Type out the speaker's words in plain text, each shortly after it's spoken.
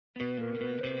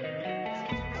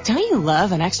Don't you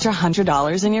love an extra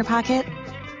 $100 in your pocket?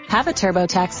 Have a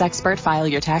TurboTax expert file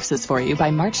your taxes for you by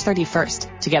March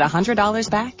 31st to get $100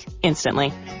 back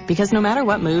instantly. Because no matter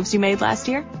what moves you made last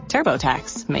year,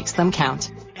 TurboTax makes them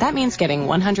count. That means getting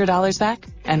 $100 back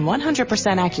and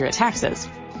 100% accurate taxes,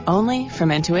 only from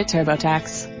Intuit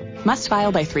TurboTax. Must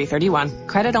file by 3/31.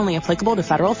 Credit only applicable to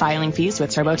federal filing fees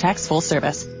with TurboTax full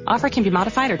service. Offer can be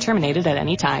modified or terminated at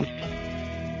any time.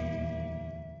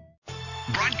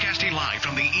 Broadcasting live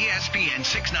from the ESPN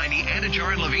 690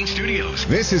 Anajar and Levine studios.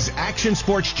 This is Action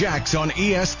Sports Jacks on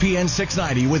ESPN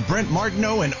 690 with Brent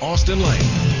Martineau and Austen Lane.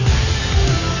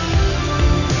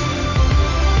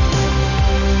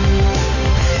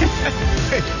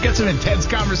 Got some intense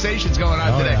conversations going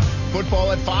on today. Yeah.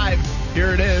 Football at 5.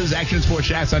 Here it is. Action Sports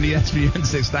Jacks on ESPN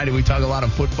 690. We talk a lot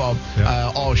of football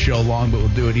all show long, but we'll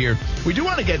do it here. We do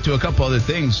want to get to a couple other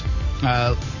things.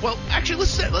 Well, actually,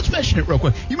 let's mention it real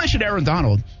quick. You mentioned Aaron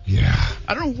Donald. Yeah.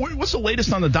 I don't know, what's the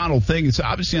latest on the Donald thing? It's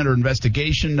obviously under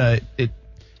investigation.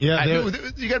 You got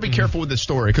to be careful with this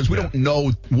story because we don't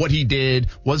know what he did.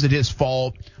 Was it his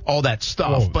fault? All that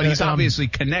stuff. But he's obviously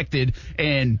connected,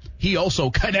 and he also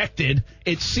connected,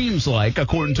 it seems like,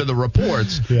 according to the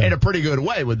reports, in a pretty good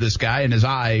way with this guy, and his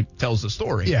eye tells the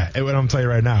story. Yeah, and what I'm telling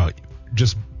you right now,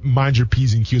 just mind your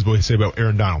P's and Q's what you say about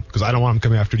Aaron Donald, because I don't want him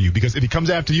coming after you. Because if he comes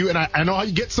after you, and I know how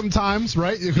you get sometimes,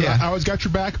 right? I always got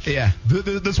your back. Yeah.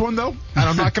 This one, though, and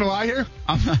I'm not going to lie here.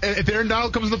 If Aaron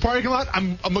Donald comes in the parking lot,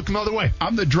 I'm looking the other way.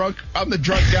 I'm the drunk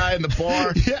guy in the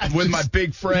bar with my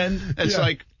big friend. It's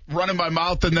like running my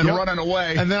mouth and then running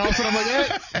away. And then all of a sudden I'm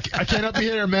like, I can't up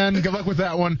you here, man. Good luck with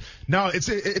that one. No, it's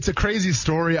a crazy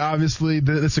story, obviously.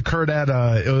 This occurred at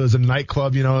it was a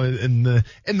nightclub, in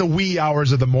the wee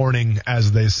hours of the morning,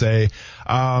 as they say.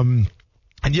 And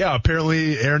yeah,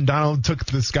 apparently Aaron Donald took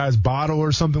this guy's bottle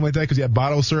or something like that because he had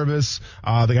bottle service.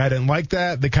 The guy didn't like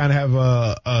that. They kind of have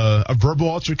a verbal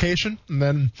altercation, and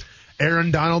then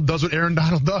Aaron Donald does what Aaron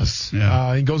Donald does.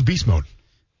 Yeah. He goes beast mode.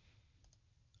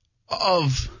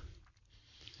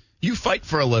 You fight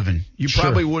for a living. You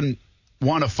probably wouldn't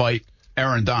want to fight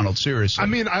Aaron Donald, seriously. I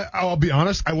mean, I'll be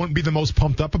honest, I wouldn't be the most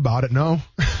pumped up about it, no.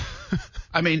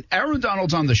 I mean, Aaron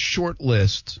Donald's on the short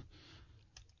list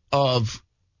of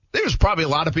 – there's probably a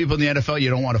lot of people in the NFL you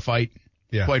don't want to fight,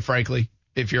 quite frankly.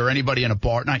 If you're anybody in a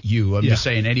bar, not you, I'm just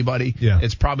saying anybody,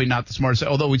 it's probably not the smartest.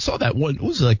 Although we saw that one,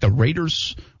 was it like the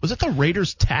Raiders? Was it the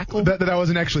Raiders tackle? That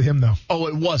wasn't actually him, though. Oh,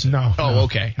 it wasn't? No. Oh,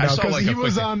 okay. No, I saw like he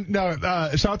was on,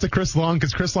 shout out to Chris Long,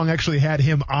 because Chris Long actually had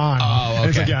him on. Oh, okay. And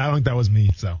it's like, I don't think that was me,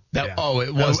 so. It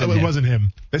wasn't him. It wasn't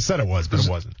him. They said it was, but it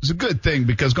wasn't. It's a good thing,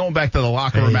 because going back to the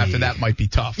locker room after that might be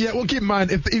tough. Yeah, well, keep in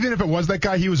mind, even if it was that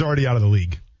guy, he was already out of the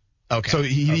league. Okay. So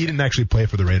he didn't actually play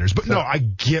for the Raiders. But no, I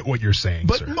get what you're saying,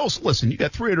 But sir. listen, you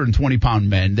got 320-pound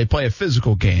men. They play a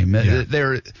physical game. Yeah.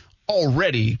 They're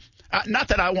already, not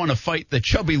that I want to fight the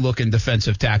chubby-looking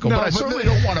defensive tackle, but I certainly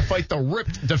don't want to fight the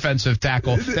ripped defensive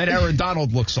tackle that Aaron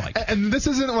Donald looks like. And this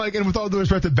isn't like, and with all due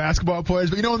respect to basketball players,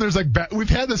 but when there's like, we've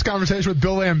had this conversation with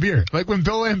Bill Laimbeer. Like when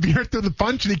Bill Laimbeer threw the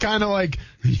punch and he kind of like,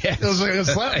 it was like a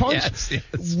slap punch.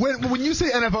 Yes. When you say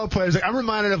NFL players, like I'm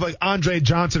reminded of like Andre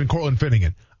Johnson and Cortland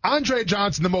Finnegan. Andre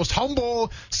Johnson, the most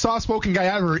humble, soft-spoken guy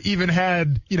ever, even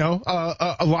had,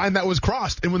 a line that was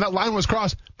crossed. And when that line was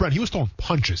crossed, Brent, he was throwing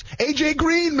punches. A.J.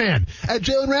 Green, man, at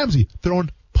Jalen Ramsey,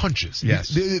 throwing punches. Yes.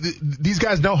 These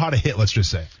guys know how to hit, let's just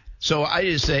say. So I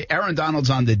just say Aaron Donald's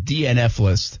on the DNF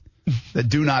list, the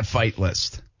do not fight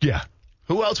list. Yeah.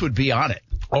 Who else would be on it?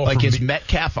 Oh, like, is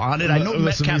Metcalf on it? I know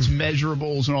Metcalf's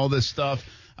measurables and all this stuff.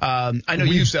 I know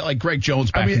you said like Greg Jones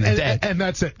back in the day. And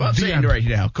that's it. Well, I'm saying right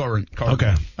now, current.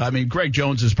 Okay. I mean, Greg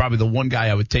Jones is probably the one guy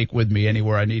I would take with me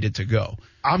anywhere I needed to go.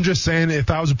 I'm just saying, if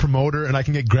I was a promoter and I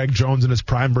can get Greg Jones in his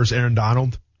prime versus Aaron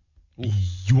Donald,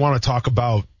 you want to talk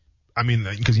about, I mean,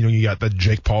 because you got the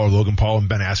Jake Paul or Logan Paul and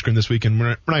Ben Askren this week, and we're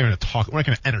not even going to talk. We're not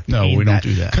going to entertain. No, we don't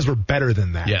do that because we're better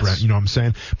than that. Yes. Brent, you know what I'm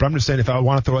saying? But I'm just saying, if I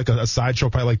want to throw like a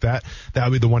sideshow fight like that, that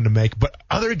would be the one to make. But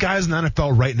other guys in the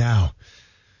NFL right now.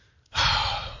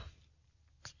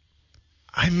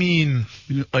 I mean,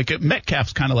 like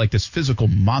Metcalf's kind of like this physical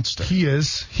monster. He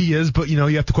is, but you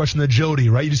have to question the agility,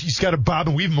 right? You just got to bob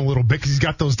and weave him a little bit because he's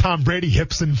got those Tom Brady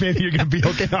hips, and maybe you're going to be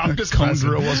okay. No, I'm just cone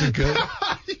drill wasn't good.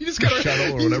 You just got to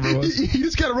shuttle or whatever it was. You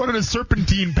just got to run in a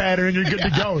serpentine pattern, and you're good to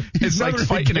go. It's like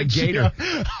fighting a gator,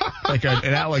 like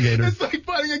an alligator. It's like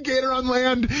fighting a gator on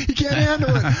land. You can't handle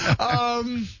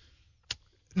it.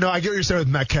 No, I get what you're saying with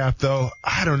Metcalf, though.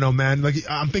 I don't know, man. Like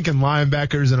I'm thinking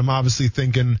linebackers, and I'm obviously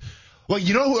thinking. Well,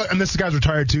 who, and this guy's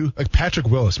retired too, like Patrick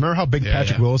Willis. Remember how big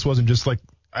Patrick Willis was, and just like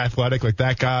athletic, like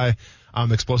that guy,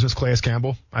 explosive Calais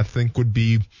Campbell, I think would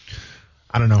be,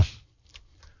 I don't know.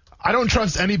 I don't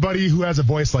trust anybody who has a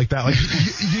voice like that. Like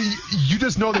you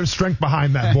just know there's strength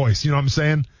behind that voice. You know what I'm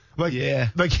saying? Like, yeah.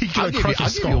 Like he could crush a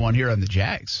skull. I'll give you one here on the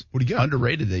Jags. What do you got?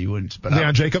 Underrated that you wouldn't. But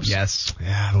Leon Jacobs? Yes.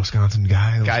 Yeah, the Wisconsin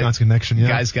guy. The Wisconsin connection, yeah.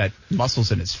 Guy's got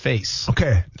muscles in his face.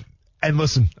 Okay. And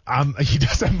listen, he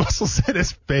does have muscles in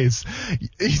his face.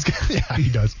 He does. He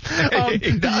does.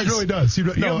 He really does. You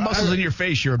have muscles in your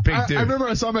face, you're a big dude. I remember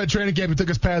I saw him at training camp. He took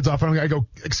his pads off, and I go,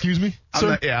 "Excuse me,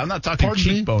 sir?" I'm not talking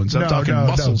cheekbones. I'm talking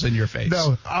muscles in your face.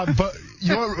 No, but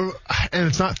you know what? And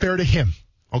it's not fair to him.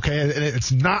 Okay, and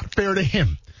it's not fair to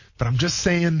him. But I'm just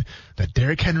saying that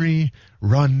Derrick Henry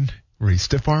run where he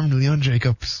stiff-armed Leon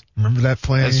Jacobs. Remember that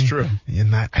play? That's true.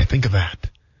 And I think of that.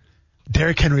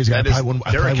 Derrick Henry's got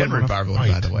Derrick Henry rivalry,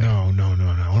 by the way. No.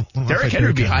 Derrick Henry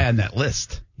would be high on that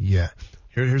list. Yeah.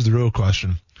 Here's the real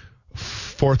question.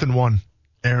 4th and 1.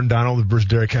 Aaron Donald versus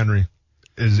Derrick Henry.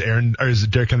 Is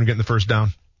Derrick Henry getting the first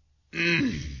down?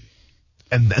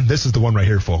 And this is the one right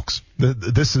here, folks.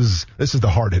 This is the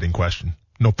hard-hitting question.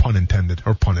 No pun intended,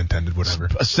 or pun intended, whatever.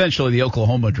 It's essentially the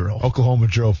Oklahoma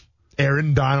drill.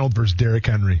 Aaron Donald versus Derrick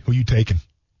Henry. Who you taking?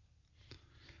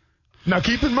 Now,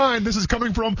 keep in mind, this is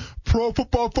coming from Pro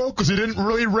Football Focus. He didn't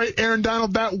really rate Aaron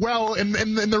Donald that well in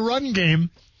the run game.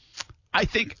 I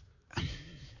think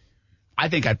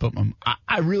I'd put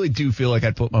I really do feel like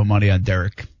I'd put my money on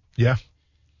Derrick. Yeah.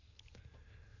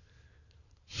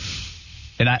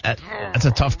 And that's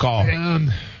a tough call.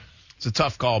 Man. It's a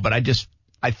tough call, but I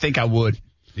think I would.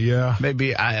 Yeah.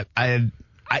 Maybe have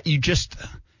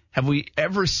we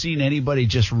ever seen anybody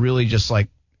just really just like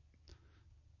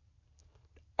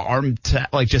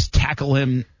just tackle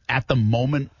him at the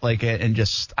moment, and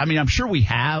just, I mean, I'm sure we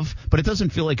have, but it doesn't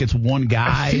feel like it's one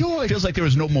guy. It feels like there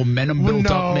was no momentum built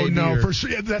up. No, for sure.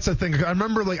 Yeah, that's the thing. I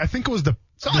rember, I think it was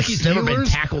it's not like he's never been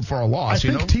tackled for a loss. I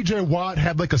think TJ Watt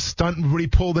had a stunt where he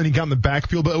pulled and he got in the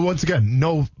backfield, but once again,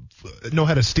 no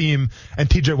head of steam, and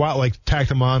TJ Watt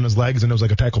tacked him on his legs, and it was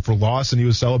a tackle for loss, and he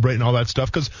was celebrating all that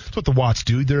stuff because that's what the Watts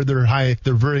do.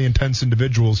 They're very intense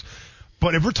individuals.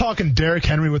 But if we're talking Derrick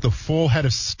Henry with a full head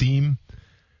of steam,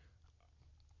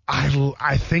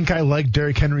 I think I like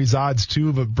Derrick Henry's odds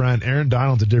too. But Brent, Aaron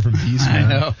Donald's a different beast,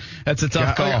 man. I know. That's a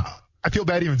tough call. I feel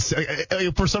bad even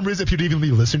for some reason, if you'd even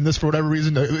be listening to this for whatever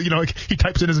reason, he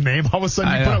types in his name, all of a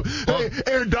sudden you put up, hey,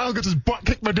 Aaron Donald gets his butt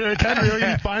kicked by Derrick Henry,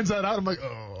 and he finds that out. I'm like,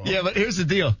 oh. Yeah, but here's the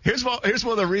deal. Here's one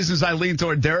of the reasons I lean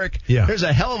toward Derrick. Yeah. There's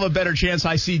a hell of a better chance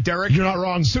I see Derrick. You're not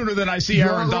wrong. Sooner than I see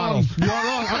Aaron Donald. You're not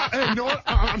wrong. Hey, you know what?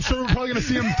 I'm sure we're probably going to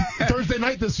see him Thursday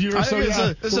night this year.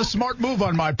 It's a smart move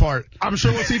on my part. I'm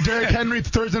sure we'll see Derrick Henry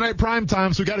Thursday night prime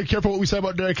time, so we got to be careful what we say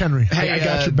about Derrick Henry. Hey, I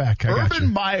got your back.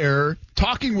 Urban Meyer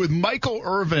talking with Michael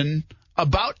Irvin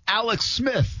about Alex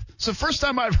Smith. It's the first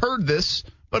time I've heard this,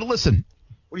 but listen.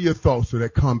 What are your thoughts of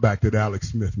that comeback that Alex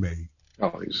Smith made?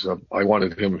 Oh, I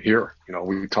wanted him here.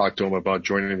 We talked to him about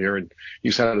joining here, and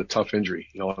he's had a tough injury.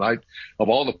 And of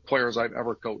all the players I've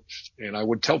ever coached, and I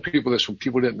would tell people this when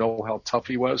people didn't know how tough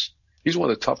he was, he's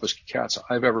one of the toughest cats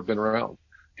I've ever been around.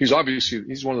 He's one of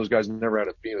those guys who never had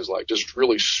a beat in his life, just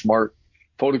really smart,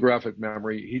 photographic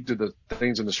memory. He did the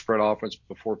things in the spread offense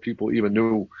before people even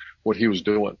knew what he was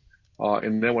doing.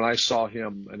 And then when I saw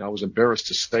him, and I was embarrassed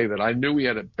to say that I knew he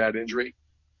had a bad injury.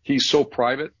 He's so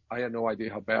private. I had no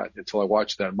idea how bad until I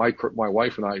watched that. My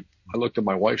wife and I looked at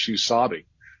my wife. She was sobbing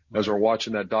as we're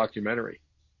watching that documentary.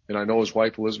 And I know his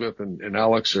wife, Elizabeth, and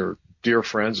Alex are dear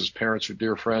friends. His parents are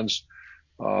dear friends.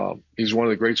 He's one of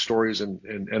the great stories in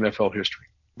NFL history.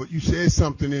 But you said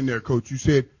something in there, Coach. You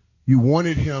said you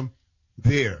wanted him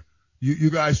there.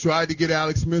 You guys tried to get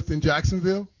Alex Smith in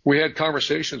Jacksonville? We had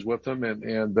conversations with him,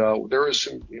 and there's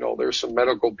some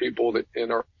medical people that in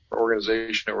our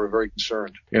organization that were very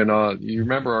concerned. And you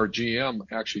remember our GM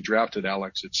actually drafted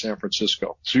Alex at San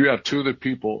Francisco. So you have two of the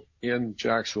people in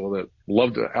Jacksonville that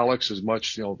loved Alex as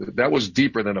much. That was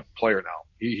deeper than a player now.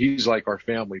 He's like our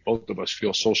family. Both of us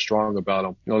feel so strong about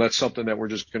him. That's something that we're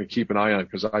just going to keep an eye on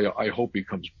because I hope he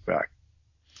comes back.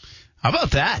 How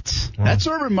about that? Wow. That's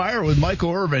Urban Meyer with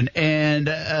Michael Irvin. And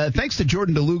thanks to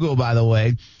Jordan DeLugo, by the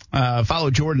way.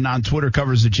 Follow Jordan on Twitter,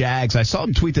 covers the Jags. I saw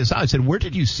him tweet this out. I said, where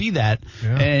did you see that?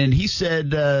 Yeah. And he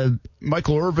said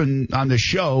Michael Irvin on the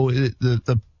show,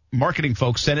 the marketing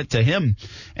folks sent it to him.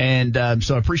 And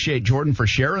so I appreciate Jordan for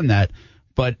sharing that.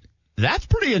 But that's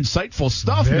pretty insightful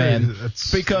stuff, man.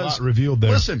 That's because a lot revealed there.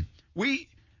 Listen, we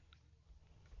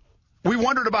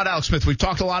wondered about Alex Smith. We've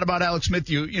talked a lot about Alex Smith.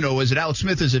 Is it Alex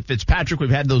Smith? Is it Fitzpatrick?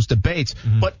 We've had those debates.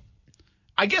 Mm-hmm. But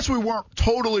I guess we weren't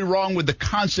totally wrong with the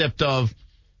concept of,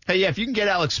 hey, yeah, if you can get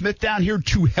Alex Smith down here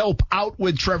to help out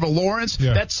with Trevor Lawrence,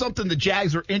 that's something the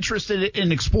Jags are interested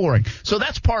in exploring. So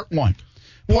that's part one.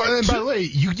 Well, and by the way,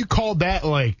 you called that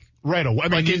right away.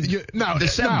 I mean,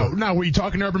 now, were you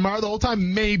talking to Urban Meyer the whole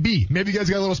time? Maybe. Maybe you guys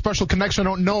got a little special connection I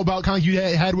don't know about, kind of like you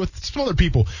had with some other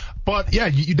people. But, yeah,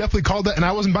 you definitely called that, and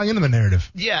I wasn't buying into the narrative.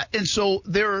 Yeah, and so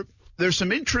there's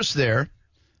some interest there.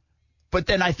 But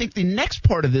then I think the next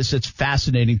part of this that's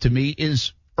fascinating to me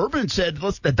is Urban said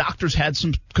the doctors had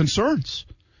some concerns.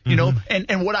 You know,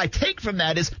 and what I take from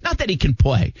that is not that he can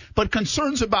play, but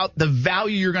concerns about the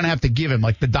value you're going to have to give him,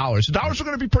 like the dollars. The dollars are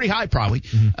going to be pretty high probably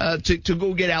to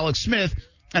go get Alex Smith.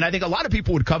 And I think a lot of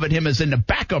people would covet him as in the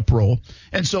backup role.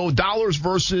 And so dollars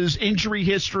versus injury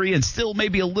history and still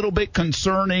maybe a little bit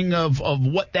concerning of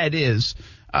what that is.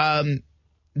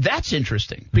 That's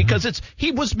interesting because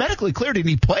he was medically cleared and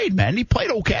he played, man. He played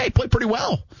okay, played pretty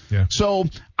well. Yeah. So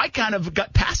I kind of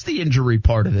got past the injury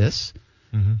part of this.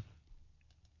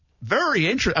 Very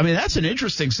interesting. I mean, that's an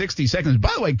interesting 60 seconds.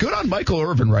 By the way, good on Michael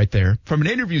Irvin right there from an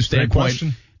interview standpoint.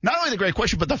 Not only the great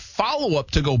question, but the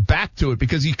follow-up to go back to it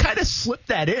because he kind of slipped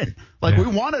that in. Like we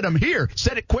wanted him here,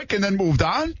 said it quick, and then moved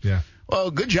on. Yeah.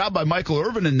 Well, good job by Michael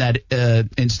Irvin in that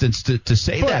instance to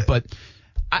say that. But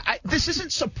this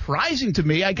isn't surprising to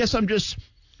me. I guess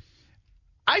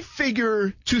I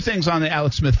figure two things on the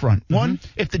Alex Smith front. One,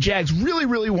 if the Jags really,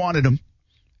 really wanted him,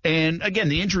 and, again,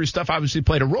 the injury stuff obviously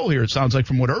played a role here, it sounds like,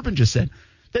 from what Urban just said,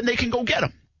 then they can go get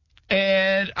him.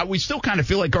 And we still kind of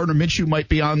feel like Gardner Minshew might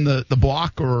be on the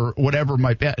block or whatever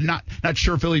might be. Not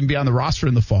sure if he'll even be on the roster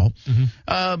in the fall.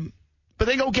 But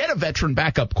they go get a veteran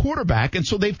backup quarterback, and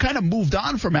so they've kind of moved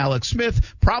on from Alex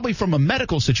Smith, probably from a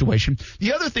medical situation.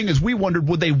 The other thing is we wondered,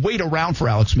 would they wait around for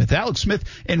Alex Smith? Alex Smith,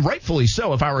 and rightfully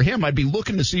so, if I were him, I'd be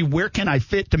looking to see where can I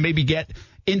fit to maybe get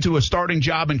into a starting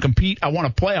job and compete. I want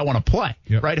to play,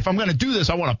 yep. Right? If I'm going to do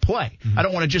this, I want to play. I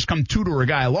don't want to just come tutor a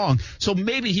guy along. So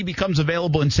maybe he becomes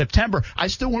available in September. I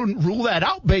still wouldn't rule that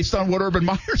out based on what Urban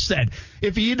Meyer said.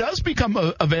 If he does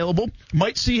become available,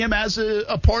 might see him as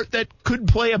a part that could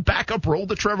play a backup role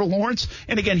to Trevor Lawrence.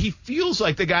 And again, he feels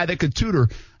like the guy that could tutor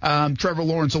Trevor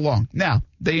Lawrence along. Now,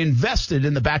 they invested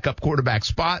in the backup quarterback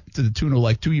spot to the tune of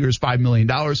like 2 years, $5 million.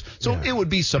 So It would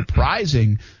be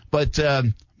surprising, but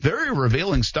very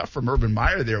revealing stuff from Urban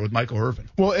Meyer there with Michael Irvin.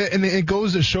 Well, and it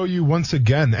goes to show you once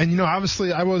again, and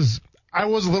obviously I was a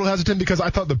little hesitant because I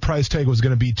thought the price tag was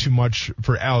going to be too much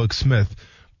for Alex Smith.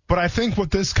 But I think what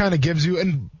this kind of gives you,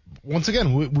 and once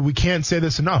again, we can't say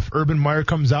this enough, Urban Meyer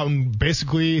comes out and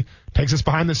basically takes us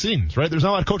behind the scenes, right? There's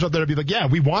not a lot of coach out there to be like, yeah,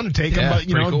 we want to take him, but,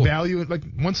 cool. Value, like,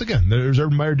 once again, there's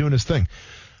Urban Meyer doing his thing.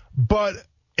 But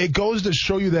it goes to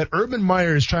show you that Urban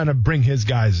Meyer is trying to bring his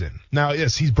guys in. Now,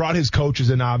 yes, he's brought his coaches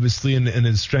in, obviously, and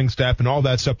his strength staff and all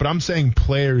that stuff, but I'm saying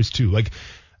players, too. Like,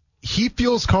 he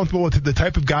feels comfortable with the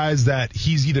type of guys that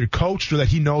he's either coached or that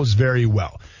he knows very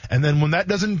well. And then when that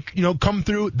doesn't, come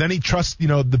through, then he trusts,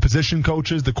 the position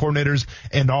coaches, the coordinators,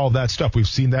 and all that stuff. We've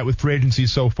seen that with free agency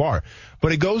so far.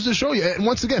 But it goes to show you, and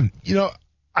once again,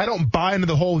 I don't buy into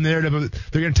the whole narrative of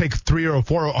they're going to take 3 or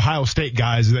 4 Ohio State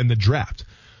guys in the draft.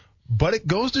 But it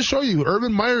goes to show you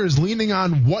Urban Meyer is leaning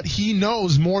on what he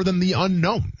knows more than the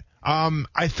unknown.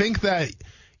 I think that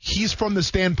he's from the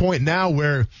standpoint now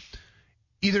where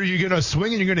either you're going to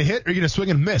swing and you're going to hit or you're going to swing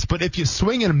and miss. But if you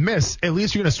swing and miss, at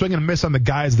least you're going to swing and miss on the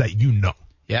guys that you know.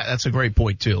 Yeah, that's a great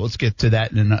point, too. Let's get to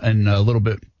that in a little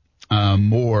bit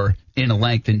more in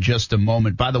length in just a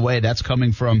moment. By the way, that's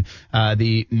coming from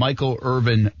the Michael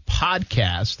Irvin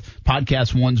podcast.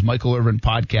 Podcast One's Michael Irvin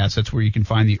podcast. That's where you can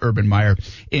find the Urban Meyer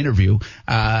interview.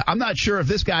 I'm not sure if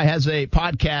this guy has a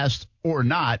podcast or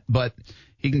not, but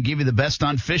he can give you the best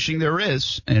on fishing there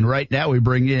is. And right now we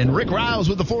bring in Rick Riles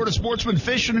with the Florida Sportsman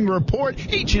Fishing Report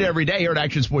each and every day here at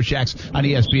Action Sports Jacks on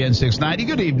ESPN 690.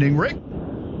 Good evening, Rick.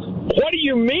 What do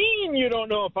you mean you don't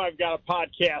know if I've got a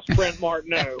podcast, Brent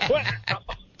Martineau? What?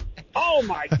 Oh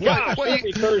my gosh!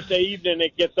 Every Thursday evening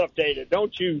it gets updated.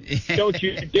 Don't you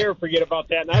dare forget about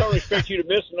that. And I don't expect you to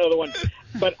miss another one.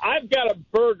 But I've got a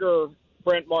burger,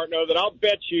 Brent Martineau, that I'll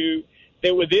bet you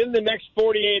that within the next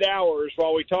 48 hours,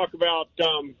 while we talk about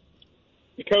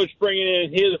the coach bringing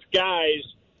in his guys,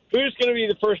 who's going to be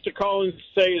the first to call and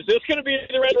say, "Is this going to be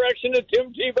the resurrection of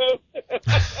Tim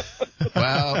Tebow?"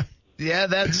 Well, yeah,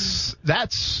 that's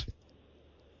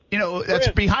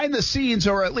behind the scenes,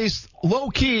 or at least low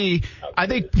key. I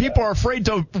think people are afraid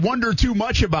to wonder too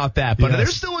much about that, but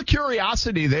there's still a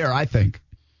curiosity there, I think.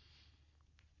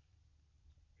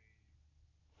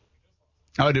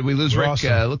 Oh, did we lose Rick?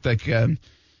 Awesome. Looked like.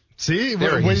 See,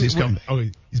 there he is. He's coming. Oh,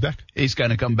 he's back. He's going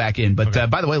to come back in. But okay.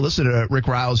 By the way, listen to Rick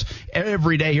Riles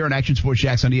every day here on Action Sports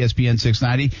Jacks on ESPN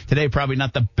 690. Today, probably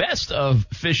not the best of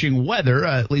fishing weather.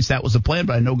 At least that was the plan.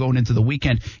 But I know going into the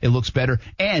weekend, it looks better.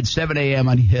 And 7 a.m.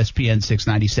 on ESPN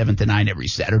 690, 7 to 9 every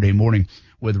Saturday morning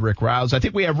with Rick Riles. I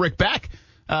think we have Rick back.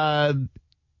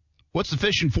 What's the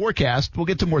fishing forecast? We'll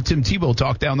get to more Tim Tebow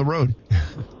talk down the road.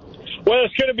 Well,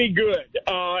 it's going to be good.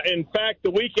 In fact,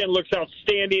 the weekend looks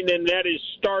outstanding, and that is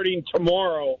starting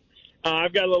tomorrow.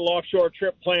 I've got a little offshore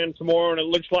trip planned tomorrow, and it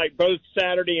looks like both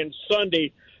Saturday and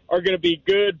Sunday are going to be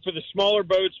good for the smaller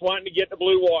boats wanting to get in the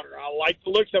blue water. I like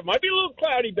the looks of it. Might be a little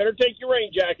cloudy. Better take your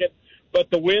rain jacket. But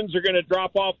the winds are going to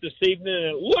drop off this evening,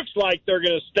 and it looks like they're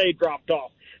going to stay dropped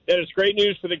off. That is great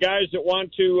news for the guys that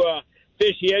want to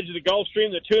fish the edge of the Gulf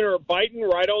Stream. The tuna are biting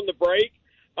right on the break.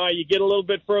 You get a little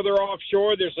bit further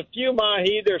offshore. There's a few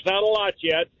mahi. There's not a lot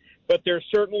yet, but there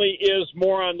certainly is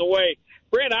more on the way.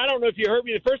 Brent, I don't know if you heard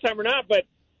me the first time or not, but,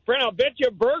 Brent, I'll bet you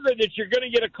a burger that you're going to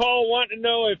get a call wanting to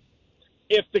know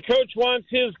if the coach wants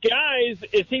his guys,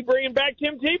 is he bringing back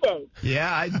Tim Tebow?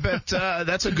 Yeah, I bet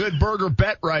that's a good burger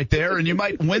bet right there, and you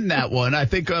might win that one. I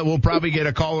think we'll probably get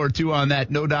a call or two on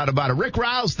that, no doubt about it. Rick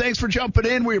Riles, thanks for jumping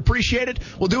in. We appreciate it.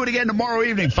 We'll do it again tomorrow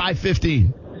evening,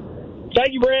 5:15.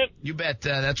 Thank you, Brent. You bet.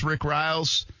 That's Rick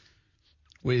Riles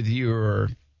with your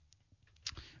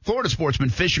Florida Sportsman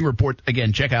Fishing Report.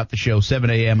 Again, check out the show, 7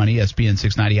 a.m. on ESPN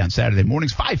 690 on Saturday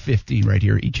mornings, 5:15 right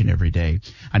here each and every day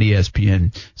on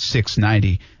ESPN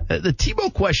 690. The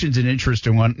Tebow question's an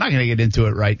interesting one. I'm not going to get into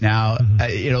it right now.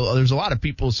 There's a lot of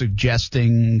people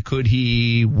suggesting could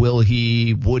he, will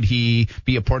he, would he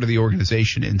be a part of the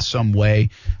organization in some way.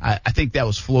 I think that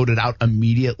was floated out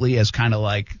immediately as kind of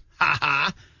like,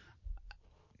 ha-ha.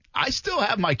 I still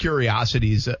have my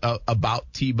curiosities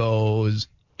about Tebow's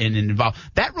and involved.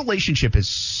 That relationship is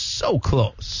so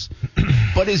close,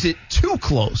 but is it too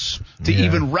close to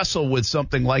even wrestle with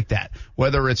something like that?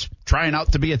 Whether it's trying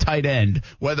out to be a tight end,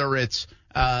 whether it's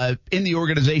in the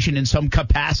organization in some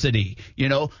capacity,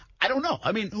 I don't know.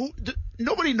 I mean,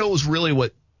 nobody knows really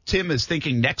what Tim is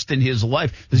thinking next in his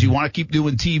life. Does he want to keep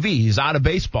doing TV? He's out of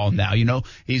baseball now.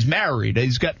 He's married.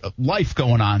 He's got life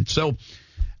going on. So,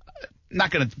 not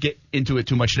going to get into it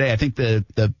too much today. I think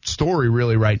the story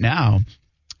really right now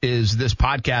is this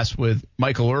podcast with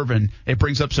Michael Irvin. It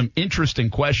brings up some interesting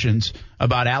questions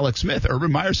about Alex Smith.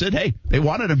 Urban Meyer said, hey, they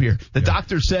wanted him here. The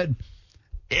doctor said,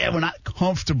 we're not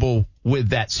comfortable with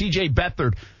that. C.J.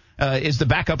 Beathard is the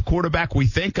backup quarterback, we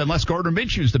think, unless Gardner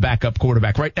Minshew is the backup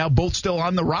quarterback. Right now, both still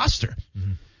on the roster.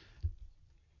 Mm-hmm.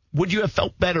 Would you have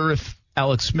felt better if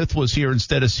Alex Smith was here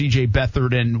instead of C.J.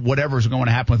 Beathard and whatever's going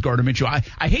to happen with Gardner Minshew?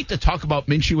 I hate to talk about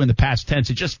Minshew in the past tense.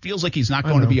 It just feels like he's not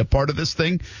going to be a part of this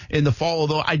thing in the fall,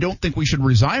 although I don't think we should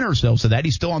resign ourselves to that.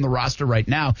 He's still on the roster right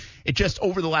now. It just,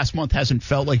 over the last month, hasn't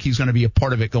felt like he's going to be a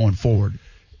part of it going forward.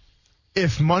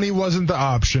 If money wasn't the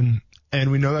option,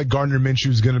 and we know that Gardner Minshew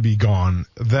is going to be gone,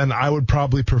 then I would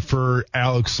probably prefer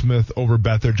Alex Smith over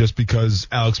Beathard just because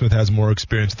Alex Smith has more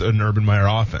experience than an Urban Meyer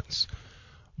offense.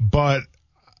 But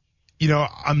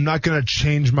I'm not going to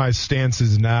change my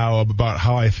stances now about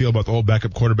how I feel about the whole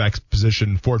backup quarterback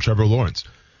position for Trevor Lawrence.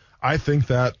 I think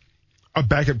that a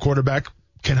backup quarterback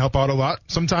can help out a lot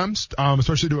sometimes,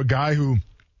 especially to a guy who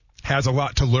has a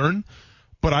lot to learn.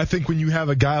 But I think when you have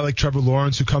a guy like Trevor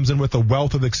Lawrence who comes in with a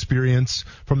wealth of experience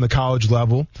from the college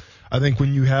level, I think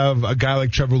when you have a guy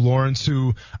like Trevor Lawrence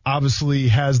who obviously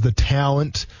has the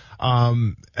talent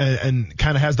and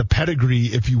kind of has the pedigree,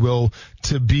 if you will,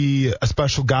 to be a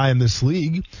special guy in this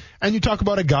league, and you talk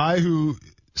about a guy who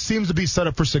seems to be set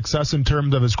up for success in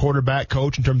terms of his quarterback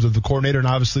coach, in terms of the coordinator, and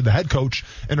obviously the head coach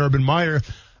in Urban Meyer,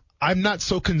 I'm not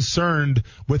so concerned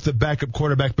with the backup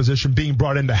quarterback position being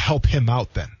brought in to help him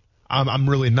out then. I'm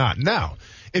really not. Now,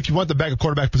 if you want the backup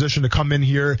quarterback position to come in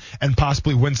here and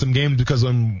possibly win some games because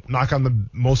knock on the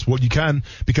most wood you can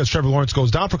because Trevor Lawrence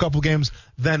goes down for a couple games,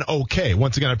 then okay.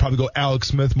 Once again, I'd probably go Alex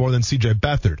Smith more than C.J.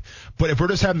 Beathard. But if we're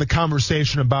just having the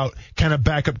conversation about can a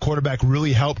backup quarterback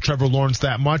really help Trevor Lawrence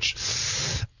that much,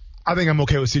 I think I'm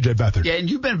okay with C.J. Beathard. Yeah, and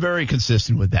you've been very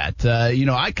consistent with that.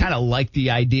 I kind of like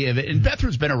the idea of it. And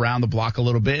Beathard's been around the block a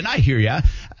little bit, and I hear you.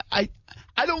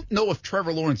 I don't know if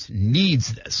Trevor Lawrence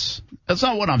needs this. That's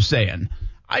not what I'm saying.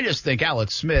 I just think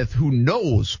Alex Smith, who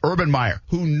knows Urban Meyer,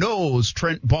 who knows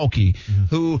Trent Baalke,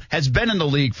 who has been in the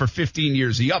league for 15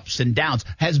 years, the ups and downs,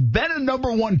 has been a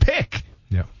number one pick.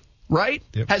 Yeah. Right?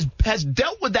 Yep. Has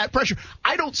dealt with that pressure.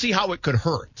 I don't see how it could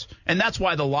hurt. And that's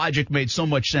why the logic made so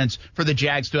much sense for the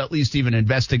Jags to at least even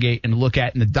investigate and look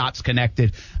at, and the dots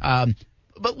connected.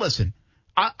 But listen,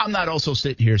 I'm not also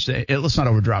sitting here saying, let's not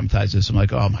over-dramatize this. I'm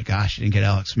like, oh, my gosh, you didn't get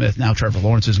Alex Smith. Now Trevor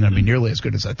Lawrence isn't going to be nearly as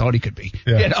good as I thought he could be.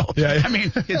 Yeah. I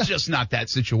mean, it's just not that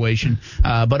situation.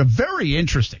 But a very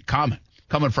interesting comment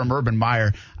coming from Urban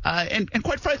Meyer. And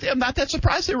quite frankly, I'm not that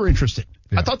surprised they were interested.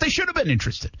 Yeah. I thought they should have been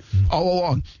interested all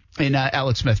along in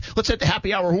Alex Smith. Let's hit the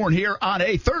happy hour horn here on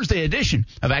a Thursday edition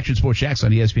of Action Sports Jacks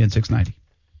on ESPN 690.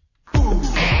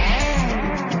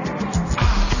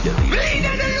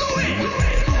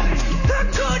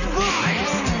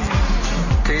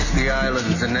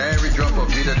 Islands and every drop of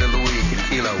Vida de Luis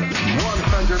tequila.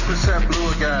 100% blue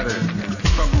agave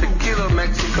from Tequila,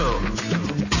 Mexico.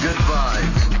 Good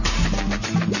vibes.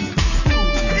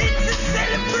 It's a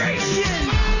celebration!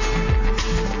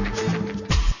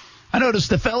 I noticed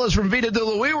the fellas from Vida de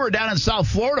Luis were down in South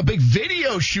Florida, big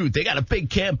video shoot. They got a big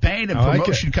campaign and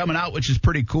promotion coming out, which is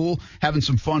pretty cool. Having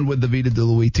some fun with the Vida de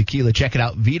Luis tequila. Check it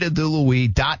out,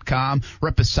 VitaDeLuis.com.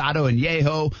 Reposado and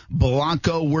Añejo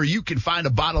Blanco, where you can find a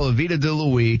bottle of Vida de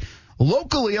Luis,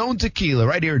 locally owned tequila,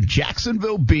 right here in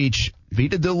Jacksonville Beach.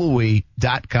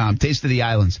 VitaDeLuis.com. Taste of the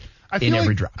islands in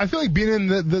every drop. I feel like being in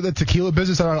the tequila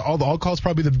business, all the alcohol is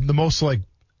probably the most, like,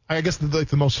 I guess,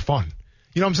 the most fun.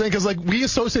 You know what I'm saying? Because, like, we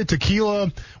associate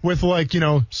tequila with, like,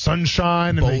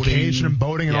 sunshine and boating, vacation and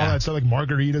boating and all that stuff, like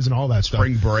margaritas and all that stuff.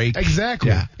 Spring break.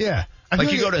 Exactly. Yeah. Like,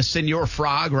 you go to Senor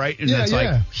Frog, right? And it's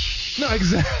like... No,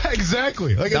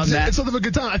 exactly. Like, it's something of a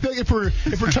good time. I feel like if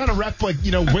we're trying to rep, like,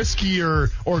 whiskey or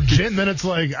gin, then it's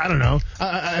like, I don't know.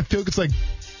 I feel like it's like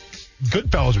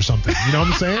Goodfellas or something. You know what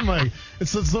I'm saying? Like,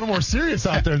 it's a little more serious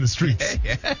out there in the streets.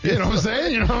 You know what I'm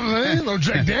saying? No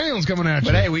Jack Daniels coming at you.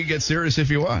 But hey, we can get serious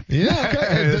if you want. Yeah,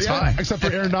 okay. That's fine. Except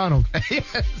for Aaron Donald.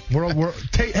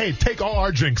 Take all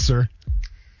our drinks, sir.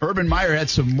 Urban Meyer had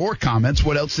some more comments.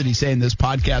 What else did he say in this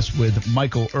podcast with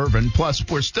Michael Irvin? Plus,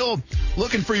 we're still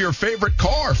looking for your favorite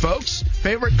car, folks.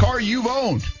 Favorite car you've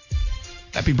owned.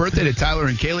 Happy birthday to Tyler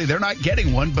and Kaylee. They're not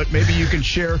getting one, but maybe you can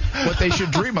share what they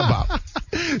should dream about.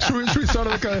 Should we start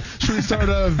a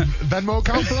Venmo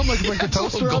account for them, like the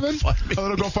toaster oven? A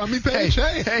little GoFundMe page.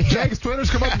 Hey, Jack's Twitter's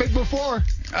come up big before.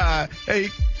 Hey,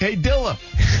 Dilla,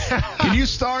 can you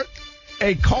start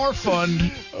a car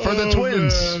fund for the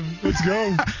Twins? Man. Let's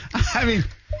go. I mean,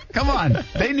 come on.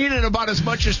 They need it about as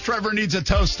much as Trevor needs a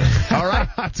toaster. All right?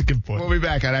 That's a good point. We'll be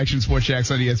back on Action Sports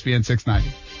Jacks on ESPN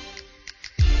 690.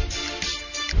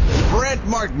 Brent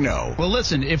Martineau. Well,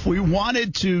 listen, if we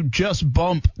wanted to just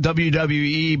bump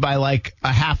WWE by like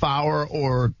a half hour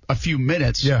or a few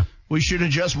minutes, we should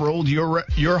have just rolled your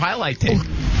highlight tape.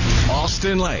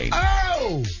 Austen Lane.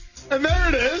 Oh! And there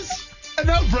it is. And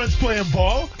now Brent's playing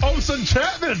ball. All of a sudden,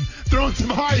 Chapman throwing some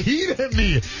high heat at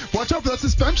me. Watch out for that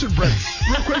suspension, Brent.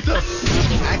 Real quick, though.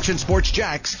 Action Sports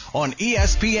Jacks on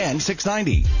ESPN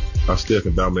 690. I still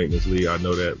can dominate in this league. I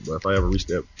know that. But if I ever reach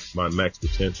my max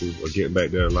potential or get back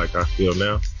there like I feel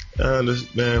now,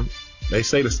 man, they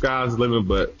say the sky's the limit,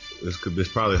 but it's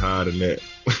probably higher than that.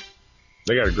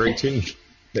 They got a great team.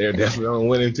 They're definitely on a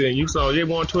winning team. You saw they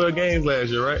won 12 games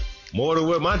last year, right? More than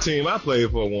what my team I played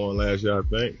for won last year, I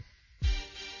think.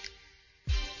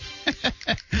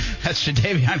 That's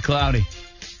Jadeveon Clowney.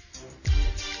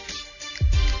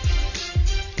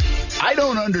 I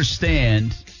don't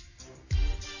understand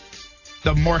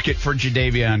the market for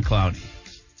Jadeveon Clowney.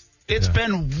 It's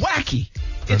been wacky.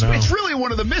 It's really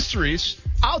one of the mysteries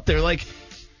out there. Like,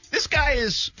 this guy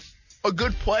is a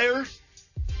good player.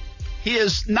 He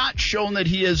has not shown that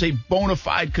he is a bona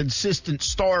fide, consistent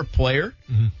star player.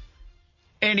 Mm-hmm.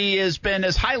 And he has been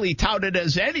as highly touted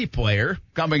as any player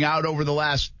coming out over the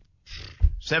last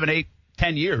 7, 8,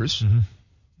 10 years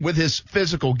with his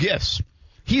physical gifts.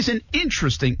 He's an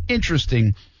interesting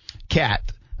cat.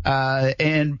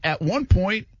 And at one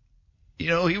point,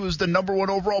 he was the number 1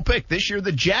 overall pick. This year,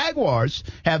 the Jaguars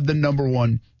have the number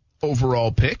 1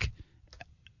 overall pick.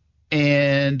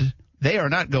 And they are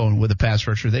not going with a pass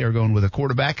rusher. They are going with a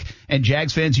quarterback. And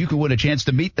Jags fans, you can win a chance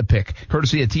to meet the pick,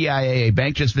 courtesy of TIAA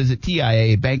Bank. Just visit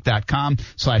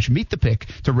TIAABank.com/meet the pick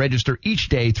to register each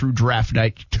day through draft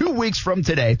night. 2 weeks from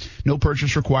today. No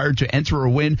purchase required to enter or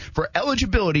win. For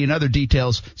eligibility and other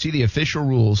details, see the official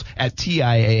rules at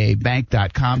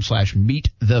TIAABank.com/meet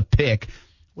the pick,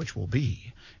 which will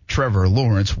be Trevor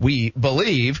Lawrence, we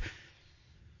believe.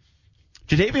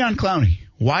 Jadeveon Clowney,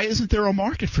 why isn't there a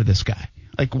market for this guy?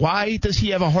 Like, why does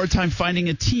he have a hard time finding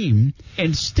a team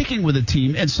and sticking with a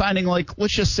team and signing, like,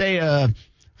 let's just say a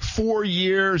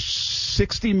 4-year,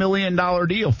 $60 million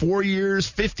deal, 4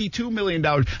 years, $52 million?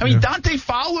 I mean, Dante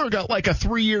Fowler got like a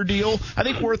 3-year deal, I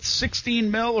think worth $16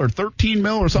 mil or $13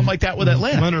 mil or something like that with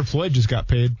Atlanta. Leonard Floyd just got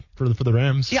paid for the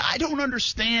Rams. Yeah, I don't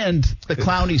understand the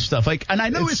Clowney stuff. Like, and I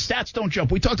know his stats don't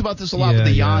jump. We talked about this a lot with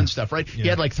the Jan stuff, right? Yeah. He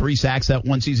had like 3 sacks that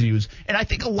one season. And I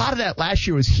think a lot of that last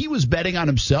year was he was betting on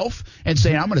himself and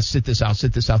saying, I'm going to sit this out.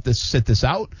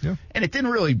 Yeah. And it didn't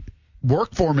really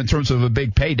work for him in terms of a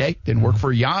big payday. Didn't work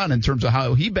for Jan in terms of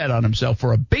how he bet on himself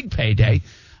for a big payday.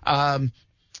 I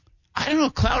don't know.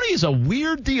 Clowney is a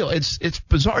weird deal. It's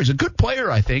bizarre. He's a good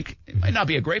player, I think. He might not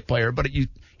be a great player, but you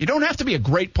don't have to be a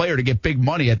great player to get big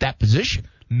money at that position.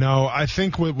 No, I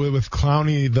think with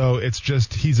Clowney, though, it's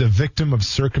just he's a victim of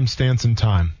circumstance and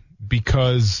time,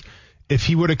 because if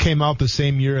he would have came out the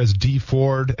same year as D.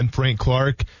 Ford and Frank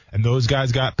Clark and those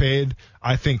guys got paid,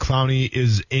 I think Clowney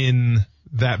is in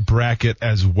that bracket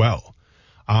as well.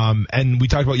 And we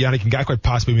talked about Yannick Ngakoue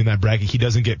possibly in that bracket. He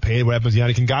doesn't get paid. What happens to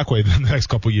Yannick Ngakoue in the next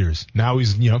couple of years? Now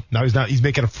he's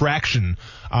making a fraction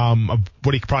of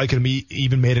what he probably could have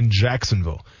even made in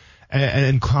Jacksonville.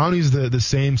 And Clowney's the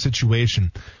same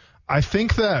situation. I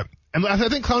think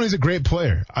Clowney's a great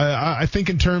player. I think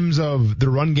in terms of the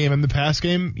run game and the pass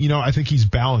game, I think he's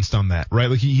balanced on that, right?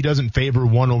 Like he doesn't favor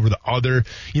one over the other.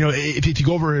 If you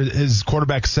go over his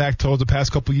quarterback sack totals the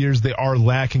past couple of years, they are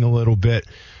lacking a little bit.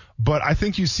 But I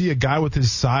think you see a guy with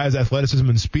his size, athleticism,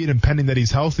 and speed, and pending that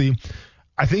he's healthy,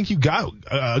 I think you got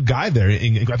a guy there.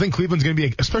 I think Cleveland's going to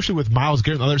be, especially with Myles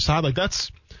Garrett on the other side, like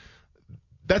that's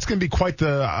going to be quite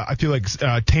the, I feel like,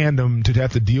 tandem to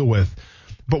have to deal with.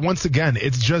 But once again,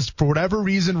 it's just for whatever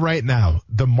reason right now,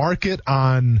 the market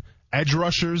on edge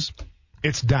rushers,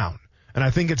 it's down. And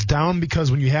I think it's down because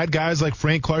when you had guys like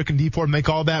Frank Clark and D. Ford make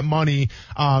all that money,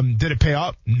 did it pay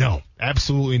off? No,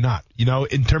 absolutely not.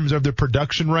 In terms of their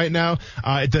production right now,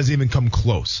 it doesn't even come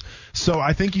close. So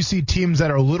I think you see teams that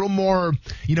are a little more,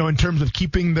 in terms of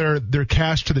keeping their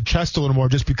cash to the chest a little more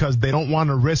just because they don't want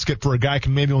to risk it for a guy who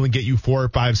can maybe only get you 4 or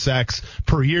 5 sacks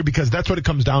per year because that's what it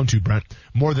comes down to, Brent,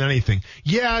 more than anything.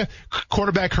 Yeah,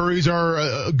 quarterback hurries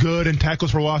are good and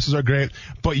tackles for losses are great,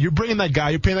 but you're paying that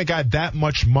guy that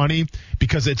much money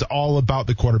because it's all about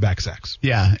the quarterback sacks.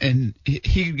 Yeah, and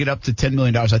he could get up to $10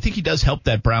 million. I think he does help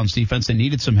that Browns defense. They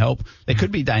needed some help. They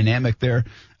could be dynamic there.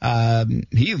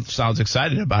 He sounds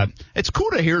excited about it. It's cool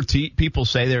to hear people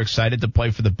say they're excited to play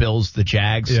for the Bills, the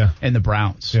Jags, and the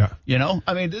Browns. Yeah.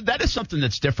 I mean, that is something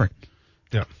that's different.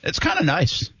 Yeah. It's kind of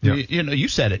nice. Yeah. You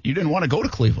said it. You didn't want to go to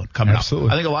Cleveland coming Absolutely.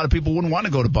 up. I think a lot of people wouldn't want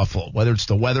to go to Buffalo, whether it's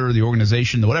the weather or the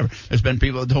organization or whatever. There's been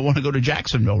people that don't want to go to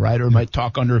Jacksonville, right? Or might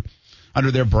talk under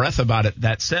their breath about it,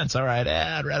 that sense. All right,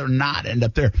 I'd rather not end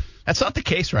up there. That's not the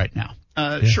case right now.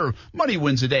 Sure, money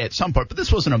wins the day at some point, but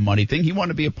this wasn't a money thing. He wanted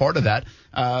to be a part of that,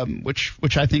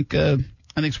 which I think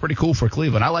is pretty cool for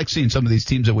Cleveland. I like seeing some of these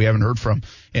teams that we haven't heard from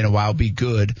in a while be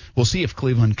good. We'll see if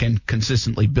Cleveland can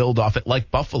consistently build off it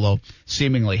like Buffalo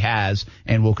seemingly has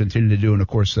and will continue to do. And, of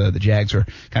course, the Jags are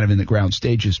kind of in the ground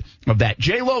stages of that.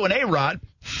 J-Lo and A-Rod,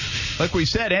 like we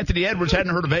said, Anthony Edwards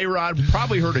hadn't heard of A-Rod,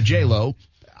 probably heard of J-Lo.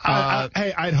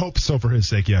 Hey, I'd hope so for his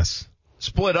sake, yes.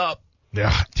 Split up.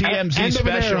 Yeah. TMZ End special. Of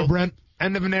an era, Brent.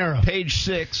 End of an era. Page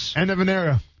 6. End of an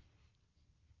era.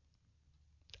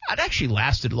 It actually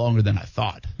lasted longer than I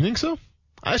thought. You think so?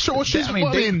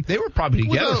 They were probably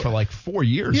together for like 4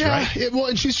 years, right? Yeah,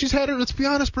 and she's had her, let's be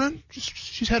honest, Brent,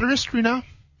 she's had her history now.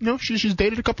 She's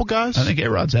dated a couple guys. I think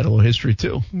A-Rod's had a little history,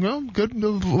 too. Well, good. A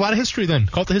lot of history, then.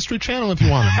 Call it the History Channel if you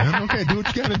want it, man. Okay, do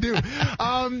what you got to do.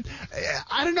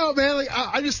 I don't know, man. Like,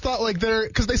 I just thought, like,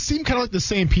 because they seem kind of like the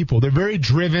same people. They're very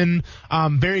driven,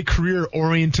 very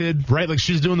career-oriented, right? Like,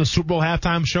 she's doing the Super Bowl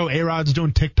halftime show. A-Rod's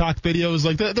doing TikTok videos.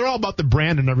 Like, they're all about the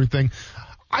brand and everything.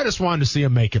 I just wanted to see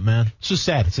him make it, man. It's just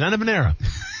sad. It's an end of an era.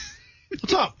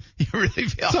 What's up? You really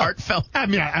feel heartfelt? I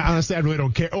mean, honestly, I really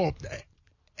don't care. Oh,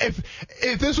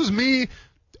 if this was me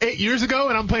 8 years ago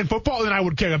and I'm playing football, then I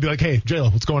would care. I'd be like, hey,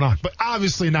 J-Lo, what's going on? But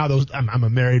obviously now I'm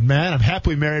a married man. I'm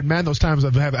happily married man. Those times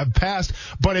have passed.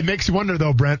 But it makes you wonder,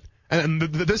 though, Brent, and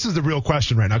this is the real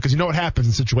question right now, because you know what happens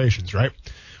in situations, right?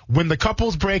 When the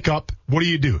couples break up, what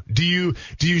do? Do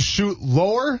you shoot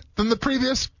lower than the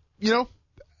previous,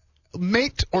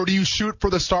 mate, or do you shoot for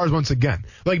the stars once again?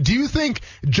 Like, do you think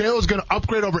J-Lo is going to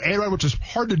upgrade over A-Rod, which is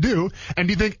hard to do, and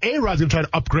do you think A-Rod's going to try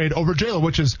to upgrade over J-Lo,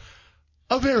 which is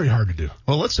very hard to do?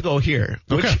 Well, let's go here.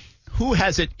 Okay. Who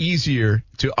has it easier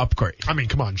to upgrade? I mean,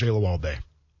 come on, J-Lo all day.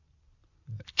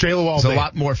 J-Lo all day. There's a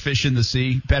lot more fish in the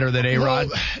sea, better than A-Rod.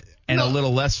 And a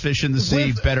little less fish in the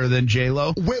sea, better than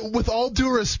J-Lo? With all due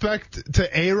respect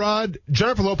to A-Rod,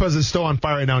 Jennifer Lopez is still on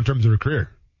fire right now in terms of her career.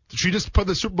 She just put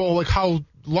the Super Bowl, like, how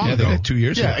long ago? They did 2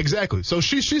 years ago. Yeah, exactly. So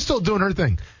she's still doing her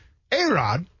thing.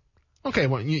 A-Rod, okay,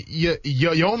 well,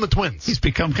 you own the Twins. He's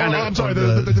become kind of... I'm sorry,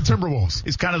 the Timberwolves.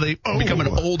 He's kind of become an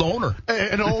old owner.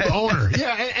 An old owner.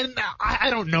 Yeah, and I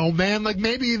don't know, man. Like,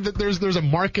 maybe there's a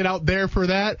market out there for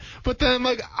that. But then,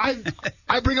 like,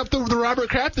 I bring up the Robert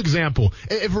Kraft example.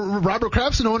 If Robert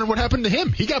Kraft's an owner, what happened to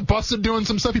him? He got busted doing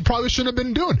some stuff he probably shouldn't have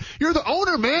been doing. You're the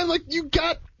owner, man. Like,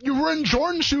 you're wearing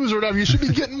Jordan shoes or whatever. You should be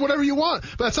getting whatever you want.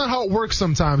 But that's not how it works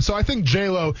sometimes. So I think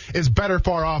J-Lo is better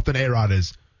far off than A-Rod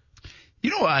is.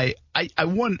 I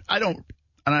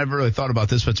never really thought about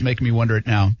this, but it's making me wonder it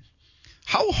now.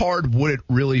 How hard would it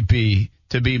really be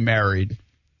to be married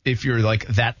if you're like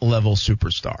that level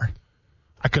superstar?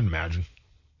 I couldn't imagine.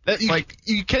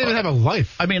 You can't even have a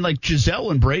life. I mean, like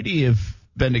Giselle and Brady have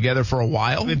been together for a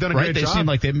while. They've done a right? great They job. seem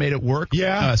like they made it work.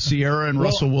 Yeah. Sierra and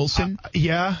Russell Wilson.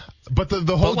 Yeah. But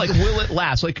the whole. But, will it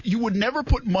last? You would never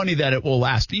put money that it will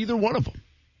last, either one of them.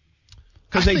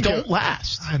 Because they don't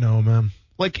last. I know, man.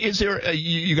 Is there,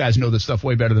 you guys know this stuff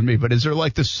way better than me, but is there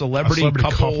this celebrity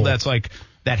couple that's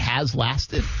that has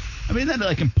lasted? I mean, isn't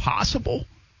that impossible?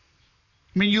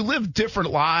 I mean, you live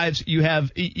different lives. You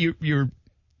have you're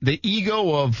the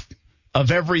ego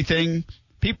of everything.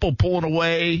 People pulling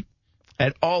away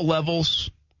at all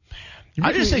levels.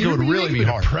 I just think it would really be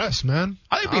hard. Depressed, man.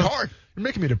 I think it'd be hard. You're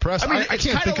making me depressed. I mean, I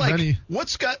can't think of any.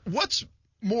 What's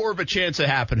more of a chance of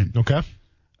happening? Okay.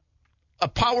 A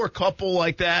power couple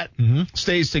like that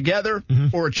stays together,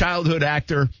 or a childhood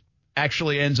actor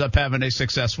actually ends up having a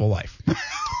successful life.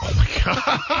 Oh my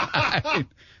God.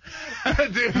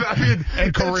 Dude,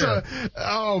 and career.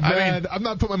 Man, I'm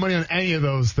not putting my money on any of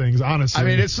those things, honestly. I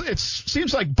mean, it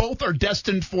seems like both are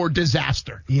destined for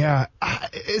disaster. Yeah,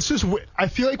 it's just, I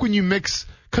feel like when you mix,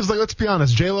 because let's be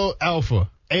honest, J-Lo alpha,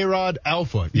 A-Rod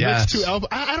alpha, you mix two alpha.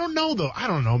 I don't know though. I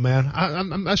don't know, man.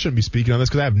 I shouldn't be speaking on this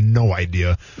because I have no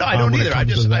idea. No, I don't either.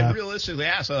 I realistically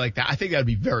ask like that. I think that'd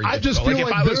be very. I just feel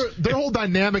like their whole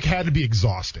dynamic had to be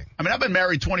exhausting. I mean, I've been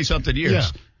married 20-something years.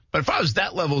 Yeah. But if I was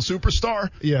that level of superstar,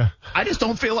 I just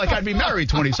don't feel like I'd be married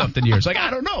 20-something years. I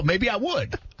don't know. Maybe I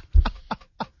would.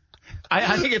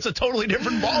 I think it's a totally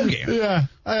different ballgame. Yeah.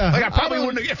 I probably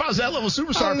wouldn't have, if I was that level of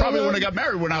superstar, I probably wouldn't have got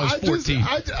married when I was 14.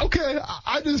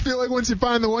 I just feel like once you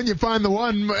find the one, you find the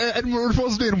one. And we're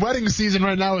supposed to be in wedding season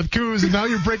right now with Coos, and now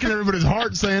you're breaking everybody's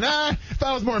heart saying, if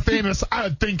I was more famous, I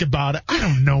would think about it. I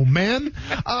don't know, man.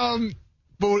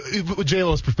 But with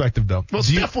J-Lo's perspective, though. Well,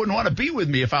 Steph wouldn't want to be with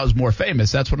me if I was more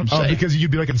famous. That's what I'm saying. Oh, because you'd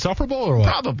be insufferable or what?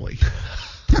 Probably.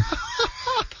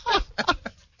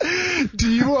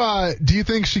 Do you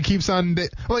think she keeps on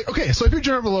okay, so if you're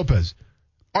Jennifer Lopez,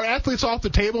 are athletes off the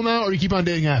table now, or do you keep on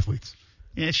dating athletes?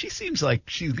 Yeah, she seems like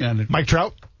she's gonna. Mike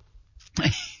Trout?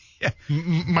 Yeah.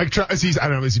 Mike Trout, is he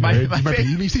married?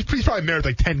 He's probably married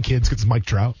 10 kids because it's Mike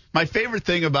Trout. My favorite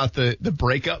thing about the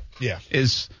breakup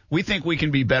is we think we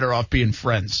can be better off being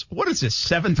friends. What is this,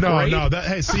 7th grade? No,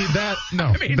 no.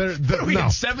 I mean, what are we in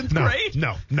 7th grade?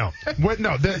 No.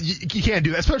 You can't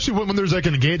do that, especially when there's an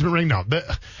engagement ring. No.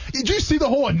 Did you see the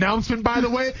whole announcement, by the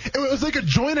way? It was a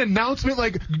joint announcement,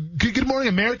 Good Morning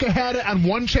America had it on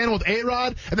one channel with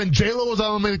A-Rod, and then J-Lo was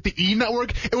on the E!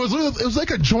 Network. It was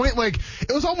a joint,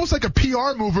 it was almost like a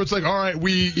PR move where it's all right,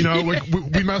 we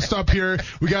messed up here.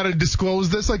 We got to disclose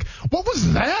this. What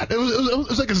was that? It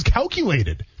was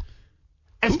calculated.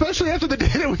 Especially after the day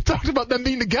that we talked about them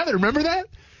being together. Remember that?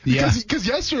 Yeah. Because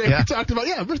yesterday we talked about,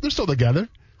 they're still together.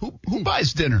 Who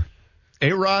buys dinner?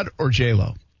 A-Rod or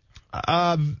J-Lo?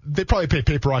 They probably pay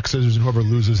paper, rock, scissors, and whoever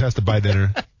loses has to buy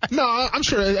dinner. No, I'm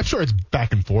sure it's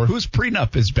back and forth. Whose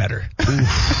prenup is better?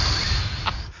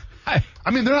 I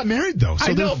mean, they're not married though.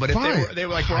 So I know, but fine. if they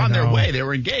were on their way, they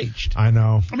were engaged. I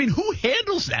know. I mean, who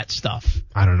handles that stuff?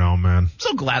 I don't know, man. I'm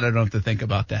so glad I don't have to think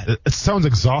about that. It sounds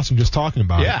exhausting just talking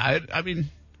about it. Yeah, I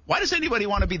mean, why does anybody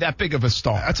want to be that big of a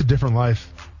star? That's a different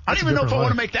life. I don't even know if I want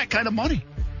to make that kind of money.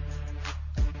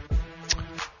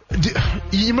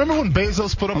 You remember when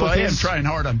Bezos put up with I am trying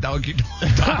hard on doggy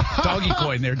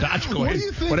coin there,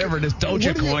 Dogecoin, whatever it is,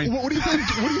 Dogecoin. What do you think?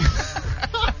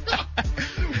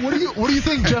 What do you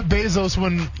think Jeff Bezos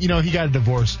when he got a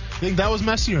divorce? You think that was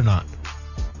messy or not?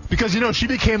 Because she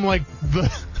became the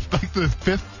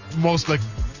 5th most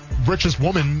richest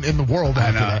woman in the world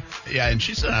after that. Yeah, and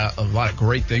she's done a lot of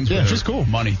great things. Yeah, with she's cool.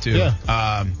 Money too. Yeah.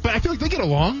 But I feel like they get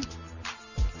along.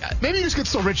 Maybe you just get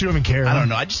so rich you don't even care. I don't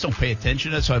know. I just don't pay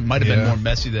attention to it, so it might have been more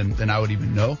messy than I would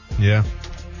even know. Yeah.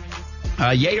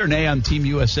 Yay or nay on Team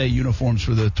USA uniforms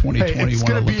for the 2021 Olympics? It's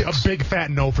going to be a big fat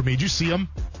no for me. Did you see them?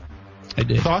 I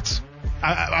did. Thoughts?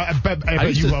 I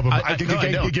bet you love them. I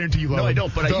guarantee you love them. No, I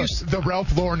don't. But the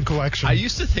Ralph Lauren collection. I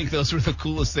used to think those were the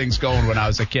coolest things going when I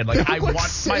was a kid. My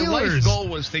life goal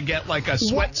was to get a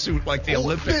sweatsuit like the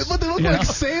Olympics. They look like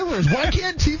sailors. Why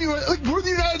can't TV? We're the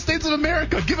United States of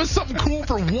America. Give us something cool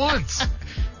for once.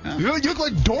 You look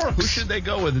like dorks. Who should they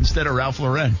go with instead of Ralph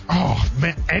Lauren? Oh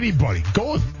man, anybody.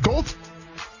 Go with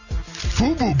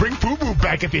FUBU. Bring FUBU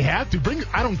back if you have to.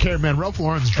 I don't care, man. Ralph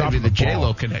Lauren's dropping the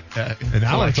J-Lo connect. And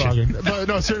now I'm talking. But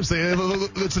no, seriously,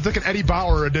 it's like an Eddie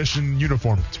Bauer edition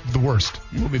uniform. It's the worst.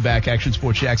 We'll be back. Action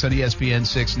Sports Jacks on ESPN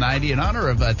 690 in honor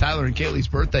of Tyler and Kaylee's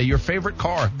birthday. Your favorite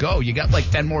car? Go. You got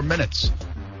 10 more minutes.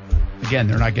 Again,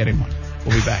 they're not getting one.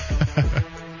 We'll be back.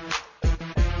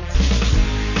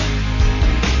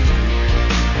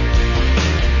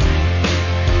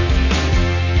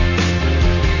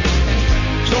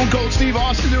 Stone Cold Steve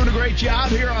Austin doing a great job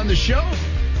here on the show.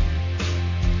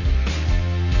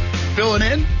 Filling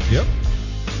in? Yep.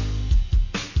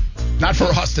 Not for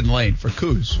Austen Lane, for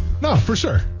Coos. No, for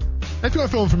sure. If you want to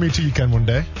fill in for me too, you can one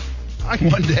day.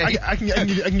 One day. I can give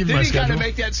you my schedule. Did he kind of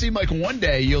make that seem like one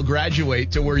day you'll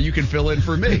graduate to where you can fill in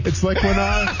for me? It's like when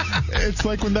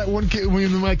that one kid,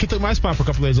 when my kid took my spot for a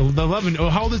couple of days. 11. Oh,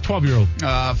 how old is 12-year-old?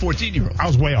 14-year-old. I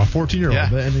was way off. 14-year-old.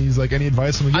 Yeah. And he's like, any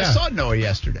advice? I'm like, yeah. I saw Noah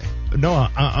yesterday.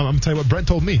 Noah, I'm telling you what Brent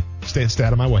told me. Stay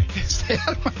out of my way. Stay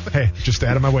out of my way. Hey, just stay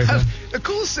out of my way, man. The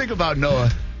coolest thing about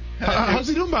Noah. How's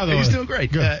he doing, by the way? He's doing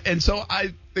great. Good. And so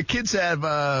the kids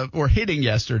were hitting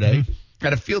yesterday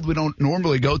at a field we don't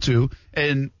normally go to,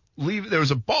 and there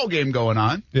was a ball game going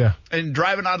on. Yeah. And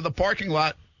driving out of the parking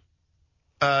lot,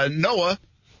 Noah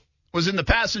was in the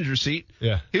passenger seat.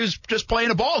 Yeah. He was just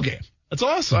playing a ball game. That's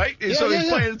awesome. Right? Yeah, so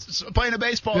he's playing a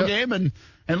baseball game and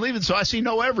leaving. So I see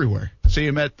Noah everywhere. See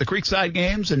him at the Creekside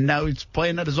games, and now he's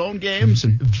playing at his own games.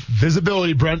 And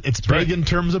visibility, Brent. It's big in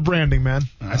terms of branding, man.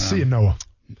 I see you, Noah.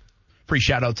 Free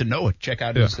shout out to Noah. Check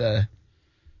out his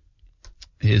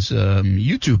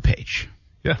YouTube page.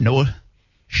 Yeah. Noah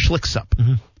Schlicksup.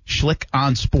 Mm-hmm. Schlick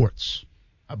on Sports,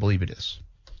 I believe it is.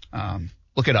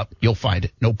 Look it up. You'll find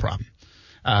it. No problem.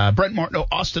 Brent Martineau,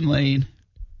 Austen Lane,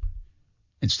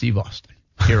 and Steve Austin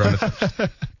here on the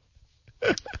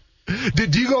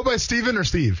Did you go by Steven or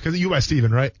Steve? Because you by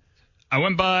Steven, right? I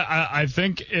went by, I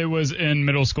think it was in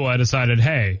middle school, I decided,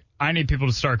 hey, I need people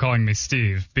to start calling me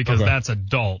Steve because that's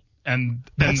adult. And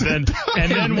then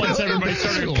once everybody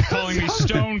started calling me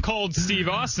Stone Cold Steve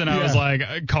Austin, I was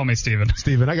like, call me Steven.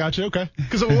 Steven, I got you. Okay.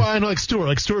 Because I know Stuart.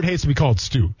 Like Stuart hates to be called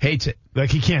Stu. Hates it. Like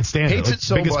he can't stand hates it. Hates it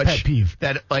so biggest much pet peeve.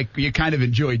 that you kind of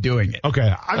enjoy doing it. Okay.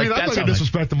 I mean, I'm not going to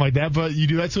disrespect him like that, but you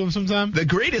do that to him sometimes? The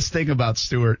greatest thing about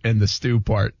Stuart and the Stu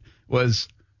part was,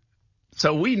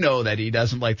 so we know that he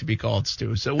doesn't like to be called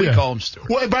Stu, so we call him Stuart.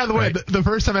 Well, by the way, the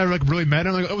first time I ever really met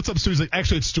him, I'm like, oh, what's up, Stu? He's like,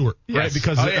 actually, it's Stuart, right?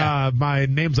 Because my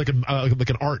name's like an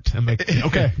art. I'm like,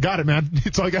 okay, got it, man.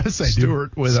 That's all I got to say,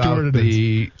 Stuart without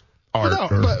the art.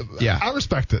 I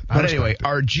respect it. But anyway,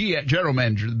 our general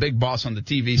manager, the big boss on the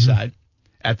TV side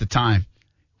at the time,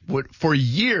 would for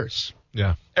years,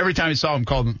 every time he saw him,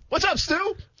 called him, what's up,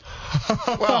 Stu?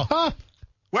 Well,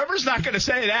 Weber's not going to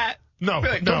say that. No,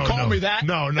 like, don't call me that.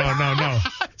 No.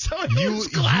 So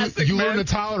classic, you learn to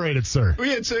tolerate it, sir. We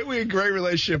had a great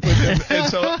relationship with him, and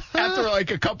so after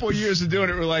like a couple of years of doing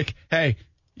it, we're like, hey,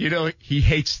 he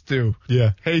hates Stu.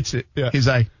 Yeah, hates it. Yeah, he's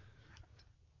like,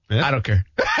 I don't care.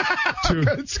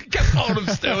 Kept calling him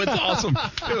Stu. It's awesome.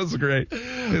 It was great.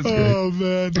 Oh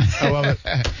man, I love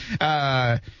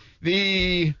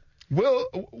it.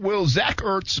 Will Zach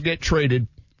Ertz get traded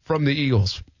from the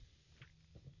Eagles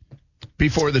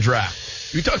before the draft?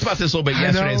 We talked about this a little bit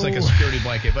yesterday. It's like a security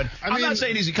blanket, but I'm not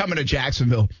saying he's coming to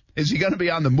Jacksonville. Is he going to be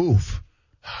on the move?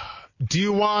 Do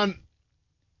you want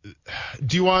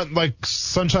like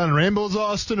sunshine and rainbows,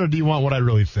 Austin, or do you want what I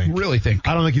really think? Really think?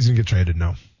 I don't think he's going to get traded.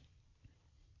 No.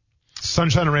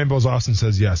 Sunshine and rainbows, Austin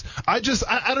says yes. I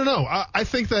don't know. I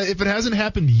think that if it hasn't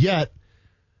happened yet,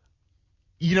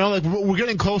 like we're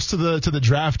getting close to the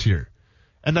draft here.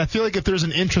 And I feel like if there's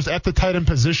an interest at the tight end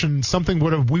position,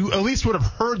 we at least would have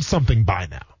heard something by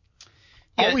now.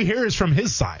 Yeah. All we hear is from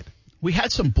his side. We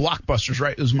had some blockbusters,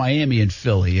 right? It was Miami and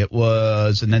Philly.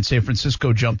 And then San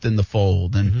Francisco jumped in the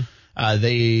fold. And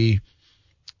I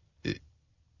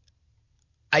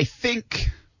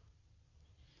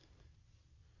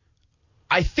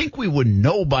think we would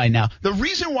know by now. The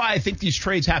reason why I think these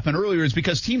trades happen earlier is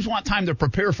because teams want time to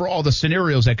prepare for all the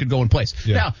scenarios that could go in place.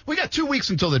 Yeah. Now, we got 2 weeks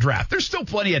until the draft. There's still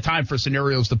plenty of time for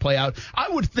scenarios to play out. I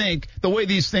would think the way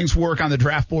these things work on the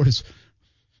draft board is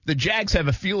the Jags have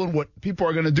a feeling what people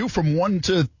are going to do from 1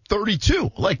 to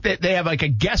 32. Like they have like a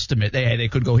guesstimate. They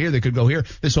could go here. They could go here.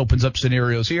 This opens up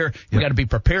scenarios here. We got to be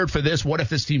prepared for this. What if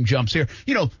this team jumps here?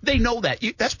 They know that.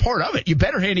 That's part of it. You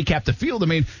better handicap the field. I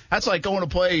mean, that's like going to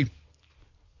play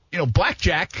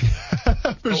blackjack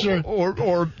for sure,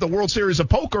 or the World Series of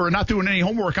Poker and not doing any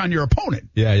homework on your opponent.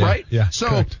 Yeah. Right? Yeah. So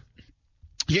correct.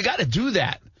 You got to do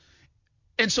that.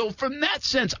 And so from that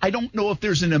sense, I don't know if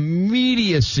there's an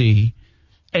immediacy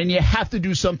and you have to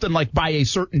do something like by a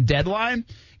certain deadline.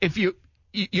 If you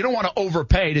don't want to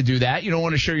overpay to do that. You don't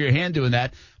want to show your hand doing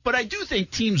that. But I do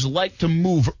think teams like to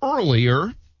move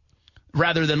earlier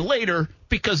rather than later,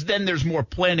 because then there's more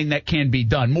planning that can be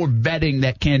done, more vetting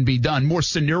that can be done, more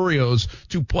scenarios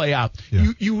to play out.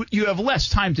 Yeah. You have less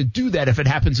time to do that if it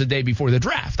happens the day before the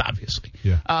draft, obviously.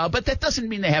 Yeah. But that doesn't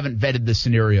mean they haven't vetted the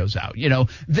scenarios out.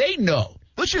 They know.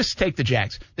 Let's just take the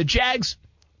Jags. The Jags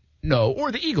know,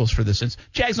 or the Eagles for this instance.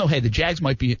 Jags know, hey, the Jags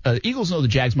might be Eagles know the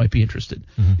Jags might be interested.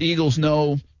 Mm-hmm. The Eagles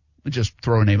know, just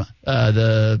throw a name out,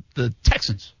 the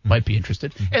Texans might be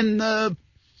interested. Mm-hmm. And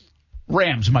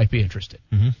Rams might be interested,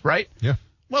 right? Yeah.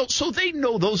 Well, so they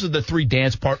know those are the 3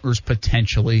 dance partners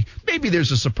potentially. Maybe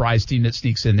there's a surprise team that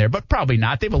sneaks in there, but probably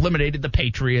not. They've eliminated the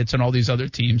Patriots and all these other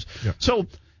teams. Yeah. So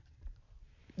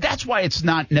that's why it's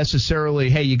not necessarily,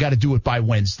 hey, you got to do it by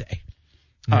Wednesday.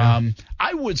 Yeah.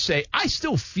 I would say I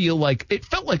still feel like it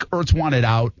felt like Ertz wanted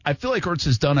out. I feel like Ertz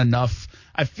has done enough.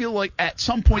 I feel like at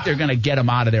some point they're going to get him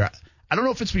out of there. I don't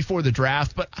know if it's before the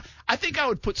draft, but I think I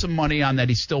would put some money on that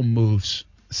he still moves.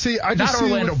 See, I just not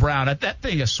Orlando Brown. That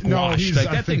thing is squashed. No,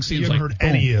 that thing seems like quiet.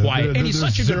 And he's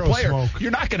such a good player. Smoke.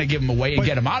 You're not going to give him away and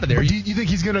get him out of there. But do you think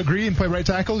he's going to agree and play right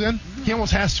tackle again? He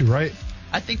almost has to, right?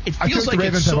 I think it feels like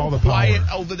it's so quiet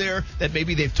over there that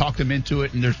maybe they've talked him into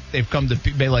it, and they've come to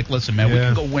be like, listen, man, we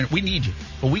can go win. We need you,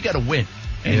 but we got to win,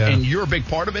 and you're a big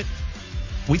part of it.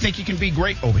 We think you can be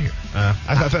great over here.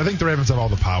 I think the Ravens have all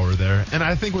the power there, and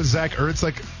I think with Zach Ertz,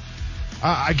 like,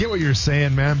 I get what you're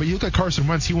saying, man, but you look at Carson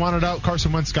Wentz. He wanted out.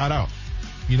 Carson Wentz got out.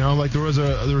 You know, like there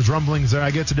was rumblings there. I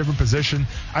get it's a different position.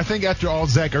 I think after all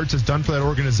Zach Ertz has done for that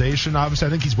organization, obviously I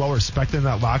think he's well respected in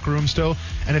that locker room still.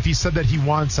 And if he said that he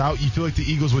wants out, you feel like the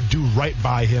Eagles would do right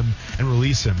by him and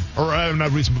release him, or not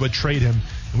release him, but trade him.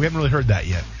 And we haven't really heard that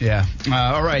yet. Yeah.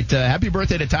 All right. Happy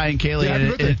birthday to Ty and Kaylee. Yeah,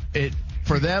 happy birthday.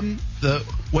 For them,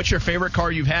 what's your favorite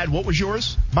car you've had? What was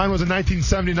yours? Mine was a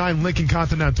 1979 Lincoln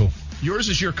Continental. Yours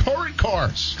is your current car,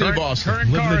 Steve Austen.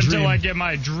 Current car until I get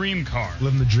my dream car.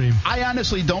 Living the dream. I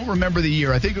honestly don't remember the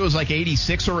year. I think it was like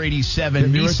 86 or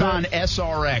 87. Nissan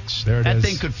SRX. There it is. That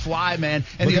thing could fly, man.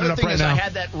 And the other thing is I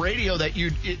had that radio that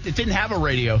it didn't have a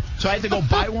radio. So I had to go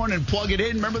buy one and plug it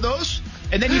in. Remember those?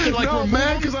 And then you could remove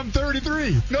them. Because I'm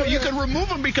 33. No, you could remove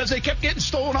them because they kept getting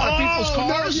stolen out of people's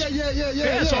cars. No,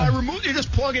 yeah. So I removed. You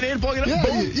just plug it in, plug it up,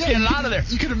 boom, get it out of there.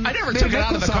 I never took it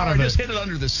out of the car. I just hid it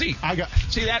under the seat.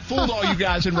 See, that fooled all you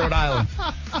guys in Rhode Island,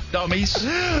 dummies.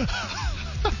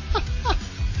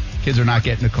 Kids are not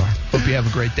getting a car. Hope you have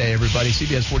a great day, everybody.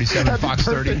 CBS 47, Fox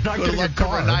 30. Good luck for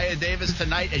Renaya Davis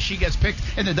tonight as she gets picked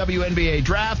in the WNBA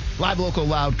draft. Live, local,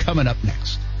 loud coming up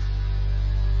next.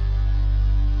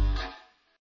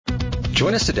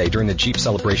 Join us today during the Jeep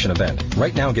Celebration event.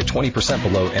 Right now, get 20%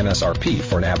 below MSRP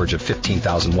for an average of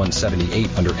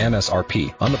 $15,178 under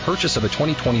MSRP on the purchase of a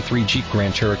 2023 Jeep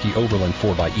Grand Cherokee Overland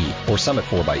 4xE or Summit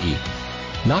 4xE.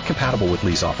 Not compatible with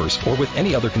lease offers or with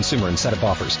any other consumer incentive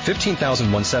offers.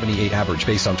 $15,178 average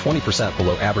based on 20%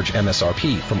 below average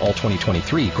MSRP from all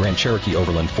 2023 Grand Cherokee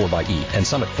Overland 4xE and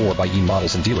Summit 4xE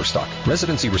models in dealer stock.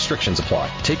 Residency restrictions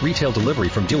apply. Take retail delivery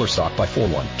from dealer stock by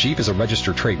 4/1. Jeep is a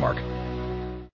registered trademark.